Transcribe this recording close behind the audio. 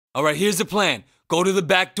All right, here's the plan. Go to the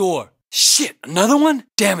back door. Shit, another one?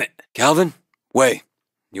 Damn it. Calvin, Wei,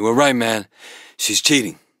 you were right, man. She's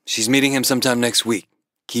cheating. She's meeting him sometime next week.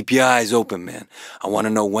 Keep your eyes open, man. I want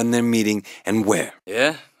to know when they're meeting and where.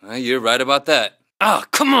 Yeah, well, you're right about that. Oh,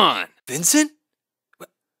 come on. Vincent?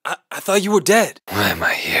 I thought you were dead. Why am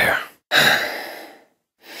I here?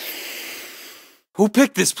 Who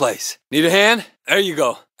picked this place? Need a hand? There you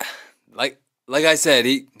go. Like I said,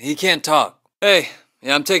 he can't talk. Hey,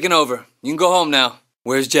 yeah, I'm taking over. You can go home now.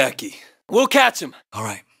 Where's Jackie? We'll catch him. All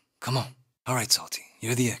right, come on. All right, Salty,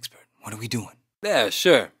 you're the expert. What are we doing? Yeah,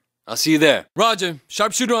 sure. I'll see you there. Roger,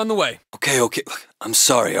 sharpshooter on the way. Okay. Look, I'm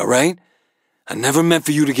sorry, all right? I never meant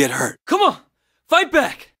for you to get hurt. Come on, fight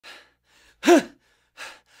back.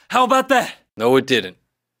 How about that? No, it didn't.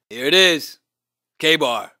 Here it is.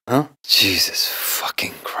 K-bar. Huh? Jesus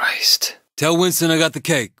fucking Christ. Tell Winston I got the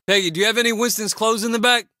cake. Peggy, do you have any Winston's clothes in the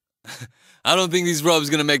back? I don't think these robes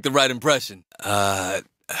gonna make the right impression.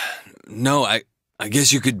 No, I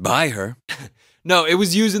guess you could buy her. No, it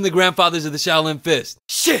was using the grandfathers of the Shaolin Fist.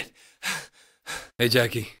 Shit! Hey,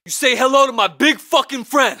 Jackie. You say hello to my big fucking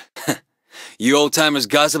friend! You old-timers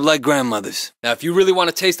gossip like grandmothers. Now, if you really want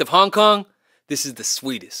a taste of Hong Kong, this is the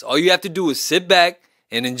sweetest. All you have to do is sit back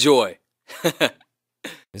and enjoy.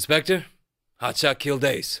 Inspector, hotshot killed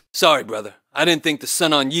Ace. Sorry, brother. I didn't think the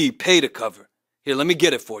Sun On Yi paid a cover. Here, let me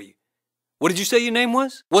get it for you. What did you say your name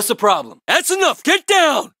was? What's the problem? That's enough! Get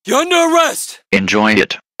down! You're under arrest! Enjoy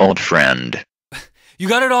it, old friend. You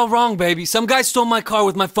got it all wrong, baby. Some guy stole my car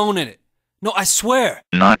with my phone in it. No, I swear.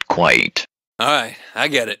 Not quite. All right, I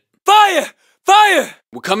get it. Fire! Fire!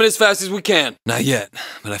 We're coming as fast as we can. Not yet,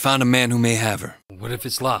 but I found a man who may have her. What if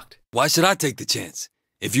it's locked? Why should I take the chance?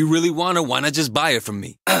 If you really want her, why not just buy her from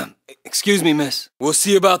me? Excuse me, miss. We'll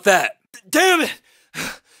see about that. Damn it!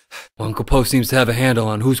 Well, Uncle Po seems to have a handle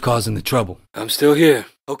on who's causing the trouble. I'm still here.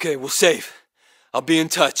 Okay, we're safe. I'll be in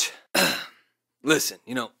touch. Listen,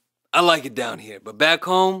 I like it down here, but back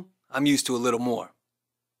home, I'm used to a little more.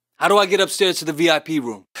 How do I get upstairs to the VIP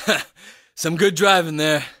room? Some good driving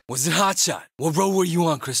there. Was it hotshot? What row were you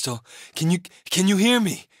on, Crystal? Can you hear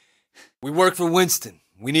me? We work for Winston.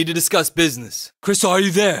 We need to discuss business. Crystal, are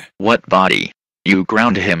you there? What body? You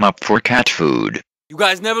ground him up for cat food. You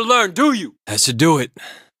guys never learn, do you? That should do it.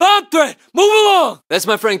 Bomb threat! Move along! That's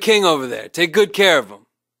my friend King over there. Take good care of him.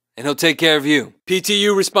 And he'll take care of you.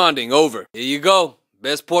 PTU responding, over. Here you go.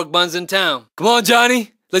 Best pork buns in town. Come on,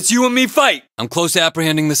 Johnny. Let's you and me fight. I'm close to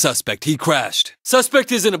apprehending the suspect. He crashed.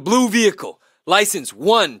 Suspect is in a blue vehicle. License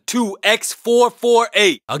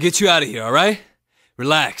 12X448. I'll get you out of here, all right?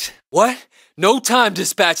 Relax. What? No time,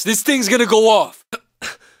 dispatch. This thing's gonna go off.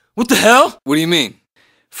 What the hell? What do you mean?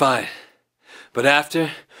 Fine. But after,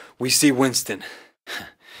 we see Winston.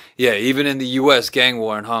 Yeah, even in the U.S., gang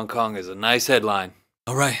war in Hong Kong is a nice headline.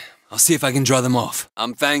 All right, I'll see if I can draw them off.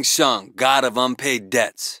 I'm Fang Sheng, god of unpaid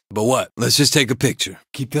debts. But what? Let's just take a picture.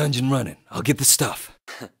 Keep the engine running. I'll get the stuff.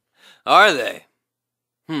 Are they?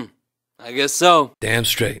 I guess so. Damn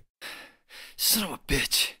straight. Son of a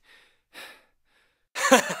bitch.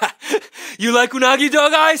 You like unagi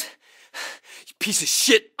dog eyes? You piece of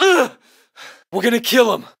shit. Ugh. We're gonna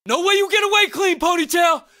kill him. No way you get away clean,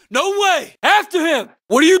 Ponytail. No way. After him.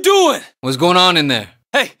 What are you doing? What's going on in there?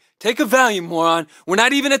 Hey, take a Valium, moron. We're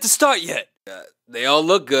not even at the start yet. They all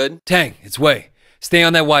look good. Tang, it's Wei. Stay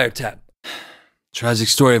on that wiretap. Tragic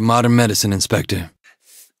story of modern medicine, Inspector.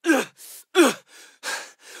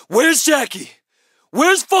 Where's Jackie?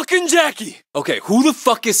 Where's fucking Jackie? Okay, who the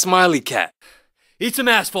fuck is Smiley Cat? Eat some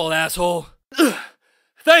asphalt, asshole.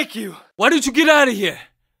 Thank you. Why did you get out of here?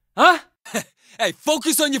 Huh? Hey,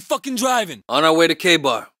 focus on your fucking driving. On our way to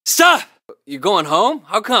K-Bar. Stop! You going home?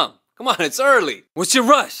 How come? Come on, it's early. What's your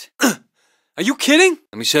rush? Are you kidding?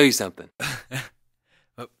 Let me show you something.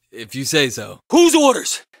 If you say so. Whose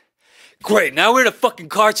orders? Great, now we're in a fucking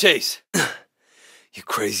car chase. You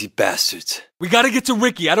crazy bastards. We gotta get to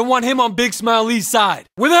Ricky. I don't want him on Big Smile Lee's side.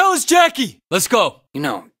 Where the hell is Jackie? Let's go.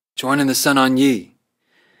 Joining the Sun On Yi.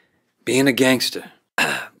 Being a gangster.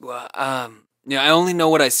 Yeah, I only know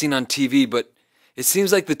what I've seen on TV, but it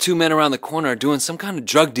seems like the two men around the corner are doing some kind of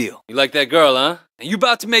drug deal. You like that girl, huh? And you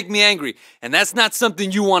about to make me angry, and that's not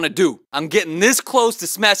something you want to do. I'm getting this close to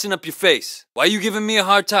smashing up your face. Why are you giving me a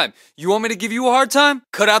hard time? You want me to give you a hard time?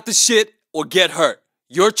 Cut out the shit or get hurt.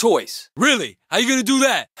 Your choice. Really? How you gonna do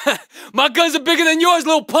that? My guns are bigger than yours,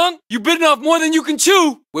 little punk. You bitten off more than you can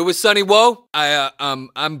chew. Where was Sonny Wo?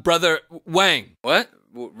 I'm Brother Wang. What?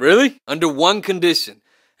 Really? Under one condition.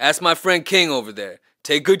 Ask my friend King over there.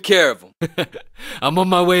 Take good care of him. I'm on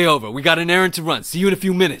my way over. We got an errand to run. See you in a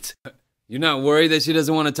few minutes. You're not worried that she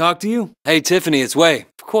doesn't want to talk to you? Hey, Tiffany, it's Wei.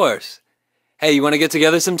 Of course. Hey, you want to get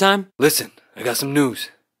together sometime? Listen, I got some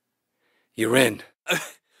news. You're in.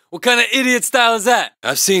 What kind of idiot style is that?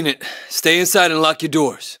 I've seen it. Stay inside and lock your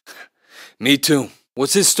doors. Me too.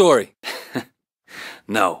 What's his story?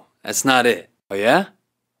 No, that's not it. Oh, yeah?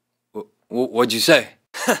 What'd you say?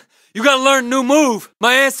 You gotta learn a new move.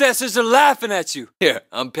 My ancestors are laughing at you. Here,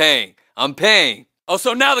 I'm paying. Oh,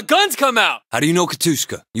 so now the guns come out. How do you know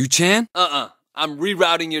Katushka? You Chan? I'm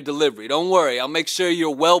rerouting your delivery. Don't worry, I'll make sure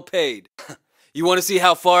you're well paid. You want to see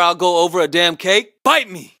how far I'll go over a damn cake? Bite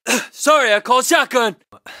me. Sorry, I called shotgun.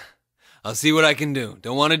 I'll see what I can do.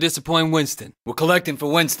 Don't want to disappoint Winston. We're collecting for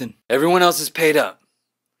Winston. Everyone else is paid up.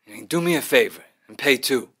 Do me a favor and pay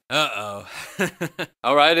too. Uh-oh.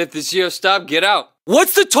 All right, if this year stop, get out.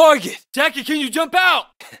 What's the target? Jackie, can you jump out?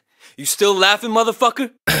 You still laughing,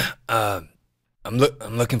 motherfucker? I'm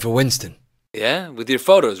looking for Winston. Yeah, with your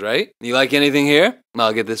photos, right? You like anything here?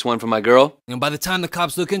 I'll get this one for my girl. And by the time the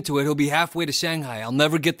cops look into it, he'll be halfway to Shanghai. I'll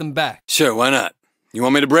never get them back. Sure, why not? You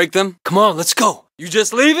want me to break them? Come on, let's go. You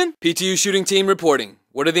just leaving? PTU shooting team reporting.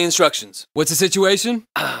 What are the instructions? What's the situation?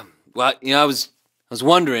 Well, I was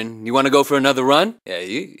wondering, you want to go for another run? Yeah,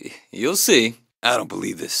 you'll see. I don't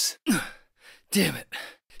believe this. Damn it.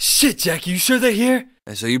 Shit, Jackie, you sure they're here?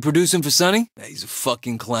 So you producing for Sonny? He's a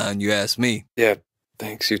fucking clown, you ask me. Yeah,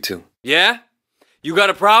 thanks, you too. Yeah? You got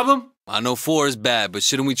a problem? I know 4 is bad, but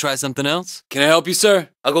shouldn't we try something else? Can I help you, sir?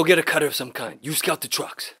 I'll go get a cutter of some kind. You scout the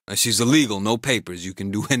trucks. She's illegal, no papers. You can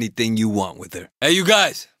do anything you want with her. Hey, you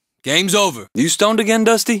guys, game's over. You stoned again,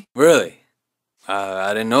 Dusty? Really?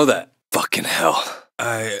 I didn't know that. Fucking hell.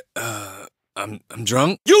 I'm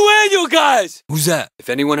drunk? You and your guys! Who's that? If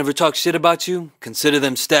anyone ever talks shit about you, consider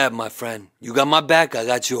them stabbed, my friend. You got my back, I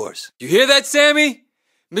got yours. You hear that, Sammy?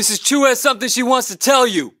 Mrs. Chu has something she wants to tell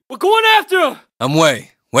you. We're going after him! I'm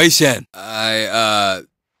Wei Shen.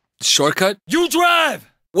 Shortcut? You drive!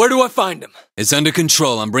 Where do I find him? It's under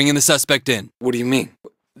control. I'm bringing the suspect in. What do you mean?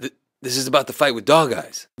 This is about the fight with Dog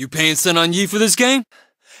Eyes. You paying Sun On Yi for this game?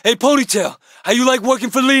 Hey, Ponytail, how you like working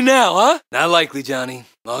for Lee now, huh? Not likely, Johnny. As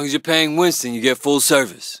long as you're paying Winston, you get full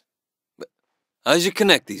service. But how's your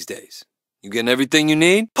connect these days? You getting everything you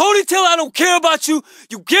need? Ponytail, I don't care about you.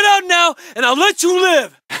 You get out now, and I'll let you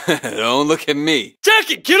live. Don't look at me.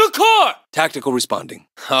 Jackie, get a car! Tactical responding.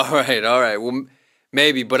 All right. Well,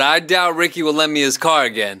 maybe, but I doubt Ricky will lend me his car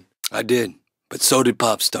again. I did, but so did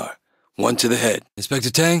Popstar. 1 to the head. Inspector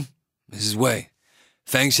Tang, this is Wei.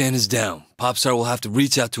 Fang Shan is down. Popstar will have to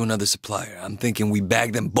reach out to another supplier. I'm thinking we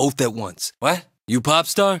bag them both at once. What? You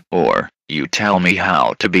Popstar? Or, you tell me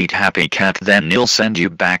how to beat Happy Cat, then he'll send you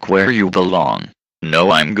back where you belong.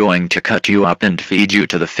 No, I'm going to cut you up and feed you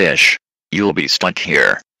to the fish. You'll be stuck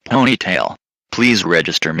here. Ponytail, please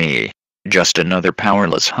register me. Just another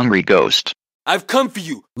powerless hungry ghost. I've come for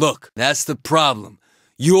you. Look, that's the problem.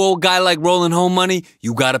 You old guy like rolling home money,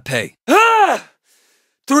 you gotta pay.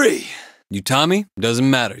 3. You Tommy? Doesn't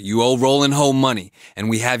matter. You owe rolling home money, and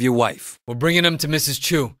we have your wife. We're bringing him to Mrs.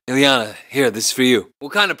 Chu. Ileana, here, this is for you.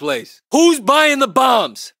 What kind of place? Who's buying the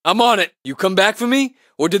bombs? I'm on it. You come back for me,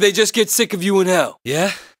 or did they just get sick of you in hell?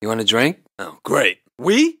 Yeah? You want a drink? Oh, great.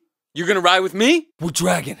 We? You gonna ride with me? We're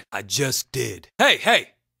dragging. I just did.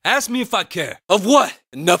 Hey, ask me if I care. Of what?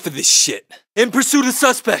 Enough of this shit. In pursuit of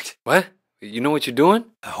suspect. What? You know what you're doing?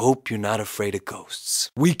 I hope you're not afraid of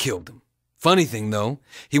ghosts. We killed him. Funny thing, though,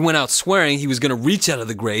 he went out swearing he was gonna reach out of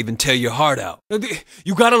the grave and tear your heart out.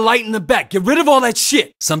 You got a light in the back. Get rid of all that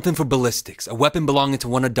shit. Something for ballistics, a weapon belonging to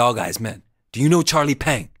one of Dog Eye's men. Do you know Charlie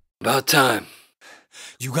Pang? About time.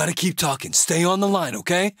 You gotta keep talking. Stay on the line,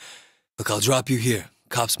 okay? Look, I'll drop you here.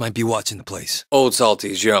 Cops might be watching the place. Old Salty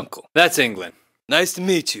is your uncle. That's England. Nice to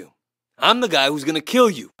meet you. I'm the guy who's gonna kill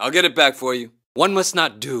you. I'll get it back for you. One must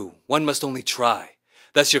not do. One must only try.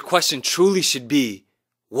 Thus your question truly should be,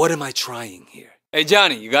 what am I trying here? Hey,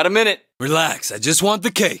 Johnny, you got a minute? Relax, I just want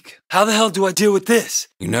the cake. How the hell do I deal with this?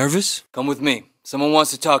 You nervous? Come with me. Someone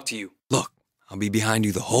wants to talk to you. Look, I'll be behind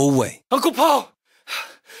you the whole way. Uncle Paul!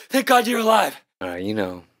 Thank God you're alive.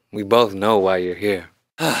 We both know why you're here.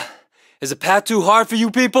 Is the path too hard for you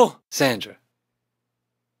people? Sandra,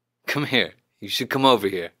 come here. You should come over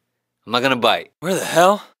here. I'm not gonna bite. Where the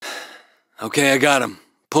hell? Okay, I got him.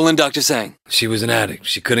 Pull in Dr. Sang. She was an addict.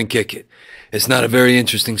 She couldn't kick it. It's not a very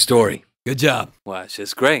interesting story. Good job. Well, it's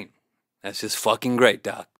just great. That's just fucking great,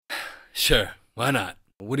 Doc. Sure, why not?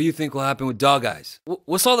 What do you think will happen with Dog Eyes?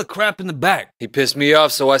 What's all the crap in the back? He pissed me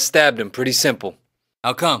off, so I stabbed him. Pretty simple.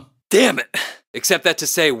 How come? Damn it! Except that to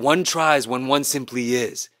say one tries when one simply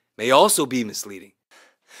is may also be misleading.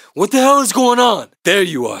 What the hell is going on? There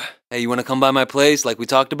you are. Hey, you wanna come by my place like we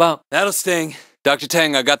talked about? That'll sting. Dr.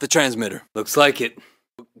 Tang, I got the transmitter. Looks like it.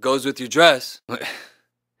 Goes with your dress.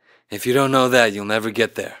 If you don't know that, you'll never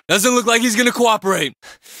get there. Doesn't look like he's gonna cooperate.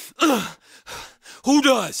 Who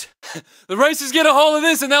does? The racers get a hold of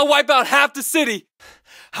this and they'll wipe out half the city.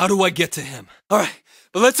 How do I get to him? Alright,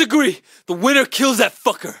 but let's agree. The winner kills that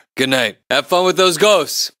fucker. Good night. Have fun with those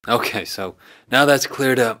ghosts. Okay, so now that's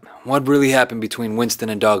cleared up, what really happened between Winston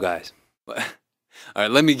and Dog Eyes?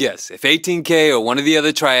 Alright, let me guess. If 18K or one of the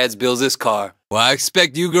other triads builds this car... Well, I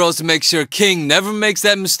expect you girls to make sure King never makes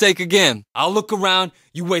that mistake again. I'll look around,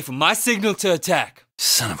 you wait for my signal to attack.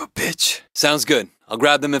 Son of a bitch. Sounds good. I'll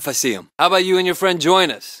grab them if I see them. How about you and your friend join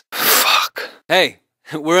us? Fuck. Hey,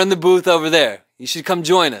 we're in the booth over there. You should come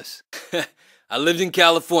join us. I lived in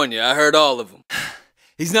California. I heard all of them.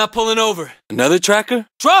 He's not pulling over. Another tracker?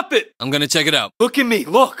 Drop it! I'm gonna check it out. Look at me,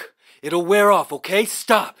 look. It'll wear off, okay?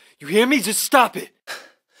 Stop. You hear me? Just stop it.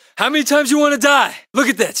 How many times you want to die? Look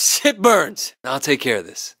at that. Shit burns. I'll take care of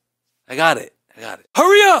this. I got it.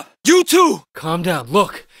 Hurry up! You too! Calm down.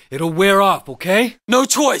 Look, it'll wear off, okay? No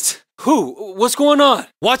choice. Who? What's going on?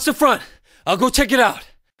 Watch the front. I'll go check it out.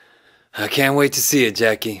 I can't wait to see it,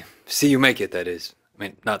 Jackie. See you make it, that is. I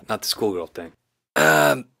mean, not the schoolgirl thing.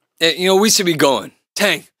 We should be going.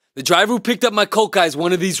 Tang, the driver who picked up my cult guy is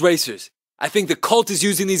one of these racers. I think the cult is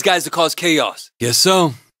using these guys to cause chaos. Guess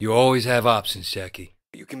so. You always have options, Jackie.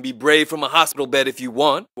 You can be brave from a hospital bed if you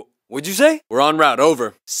want. What'd you say? We're en route,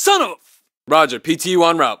 over. Son of a... Roger, PTU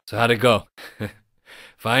en route. So how'd it go?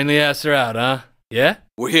 Finally asked her out, huh? Yeah?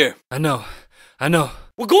 We're here. I know.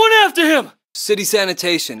 We're going after him! City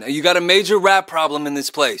sanitation. You got a major rat problem in this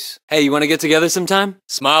place. Hey, you wanna get together sometime?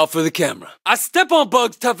 Smile for the camera. I step on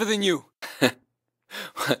bugs tougher than you.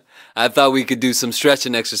 I thought we could do some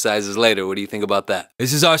stretching exercises later. What do you think about that?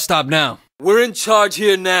 This is our stop now. We're in charge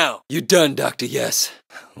here now. You done, Dr. Yes?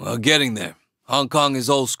 Well, getting there. Hong Kong is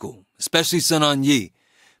old school, especially Sun On Yi.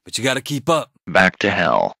 But you gotta keep up. Back to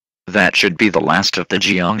hell. That should be the last of the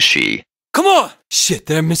Jiangxi. Come on! Shit,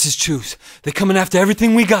 they're Mrs. Chu's. They're coming after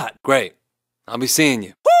everything we got. Great. I'll be seeing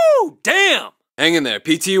you. Woo! Damn! Hang in there.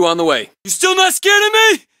 PTU on the way. You still not scared of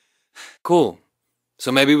me? Cool.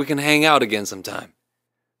 So maybe we can hang out again sometime.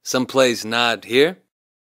 Someplace not here?